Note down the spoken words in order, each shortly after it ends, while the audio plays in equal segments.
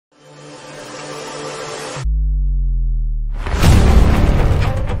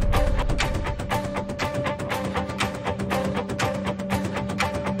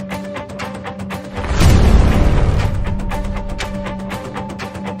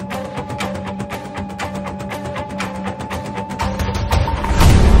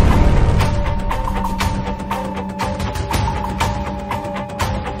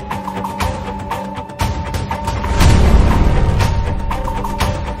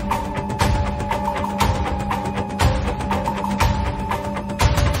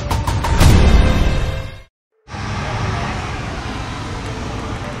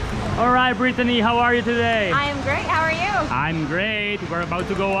Hi Brittany, how are you today? I am great, how are you? I'm great. We're about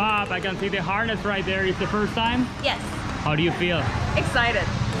to go up. I can see the harness right there. It's the first time? Yes. How do you feel? Excited.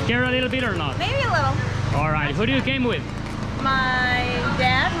 Scared a little bit or not? Maybe a little. Alright, who do you came with? My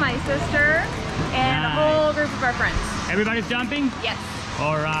dad, my sister, and a whole group of our friends. Everybody's jumping? Yes.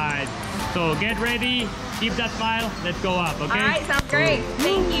 Alright, so get ready, keep that smile, let's go up, okay? Alright, sounds great.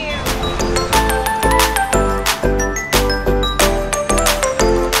 Thank you.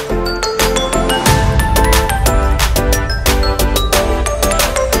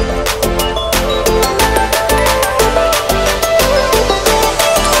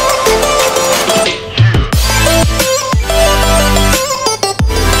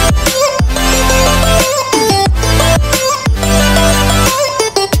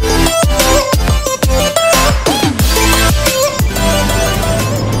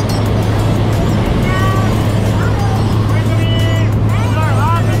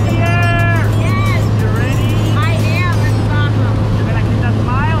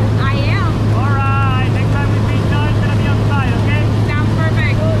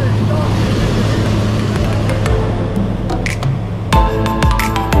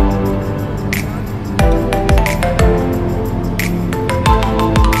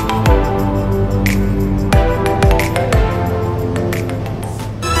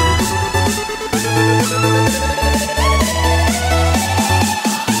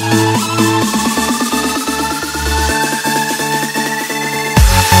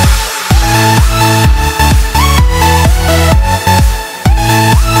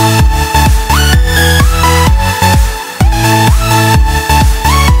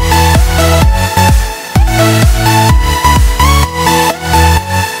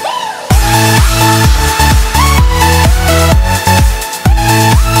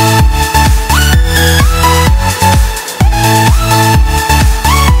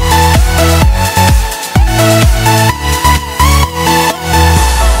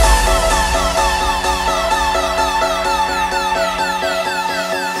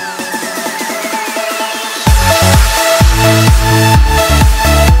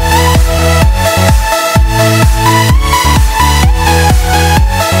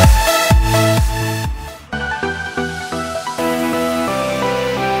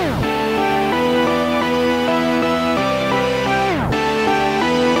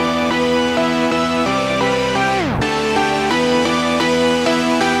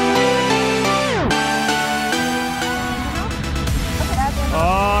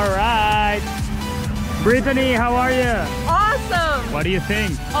 Brittany, how are you? Awesome! What do you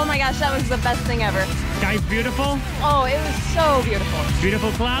think? Oh my gosh, that was the best thing ever. Sky's beautiful? Oh, it was so beautiful.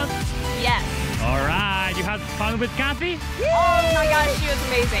 Beautiful clouds? Yes. Alright, you had fun with Kathy? Oh my gosh, she was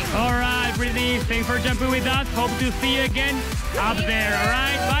amazing. Alright, Brittany, thanks for jumping with us. Hope to see you again up there,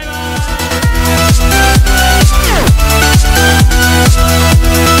 alright? Bye bye!